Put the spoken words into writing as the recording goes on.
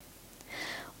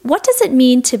What does it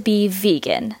mean to be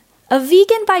vegan? A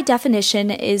vegan, by definition,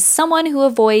 is someone who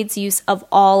avoids use of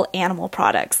all animal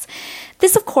products.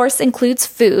 This, of course, includes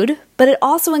food, but it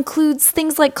also includes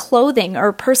things like clothing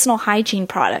or personal hygiene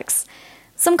products.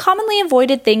 Some commonly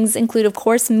avoided things include, of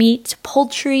course, meat,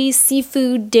 poultry,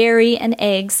 seafood, dairy, and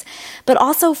eggs, but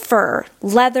also fur,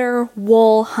 leather,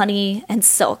 wool, honey, and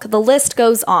silk. The list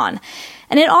goes on.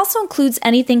 And it also includes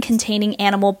anything containing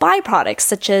animal byproducts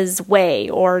such as whey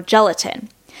or gelatin.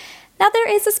 Now, there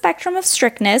is a spectrum of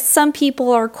strictness. Some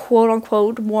people are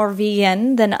quote-unquote more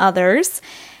vegan than others,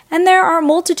 and there are a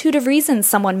multitude of reasons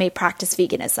someone may practice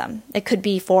veganism. It could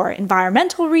be for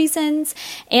environmental reasons,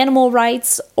 animal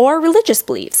rights, or religious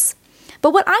beliefs.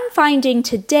 But what I'm finding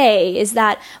today is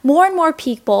that more and more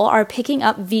people are picking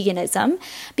up veganism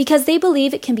because they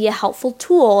believe it can be a helpful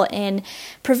tool in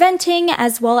preventing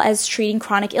as well as treating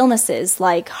chronic illnesses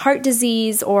like heart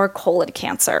disease or colon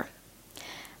cancer.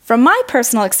 From my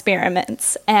personal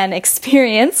experiments and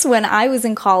experience when I was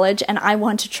in college and I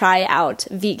want to try out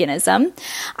veganism,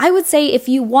 I would say if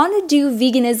you want to do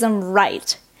veganism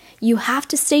right, you have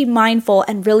to stay mindful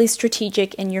and really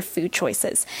strategic in your food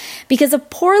choices. Because a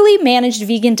poorly managed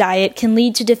vegan diet can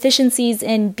lead to deficiencies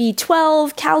in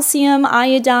B12, calcium,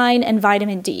 iodine, and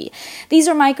vitamin D. These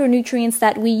are micronutrients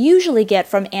that we usually get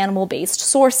from animal-based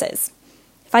sources.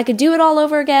 If I could do it all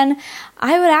over again,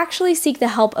 I would actually seek the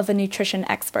help of a nutrition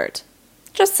expert.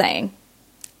 Just saying.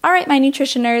 All right, my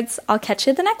nutrition nerds, I'll catch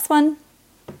you in the next one.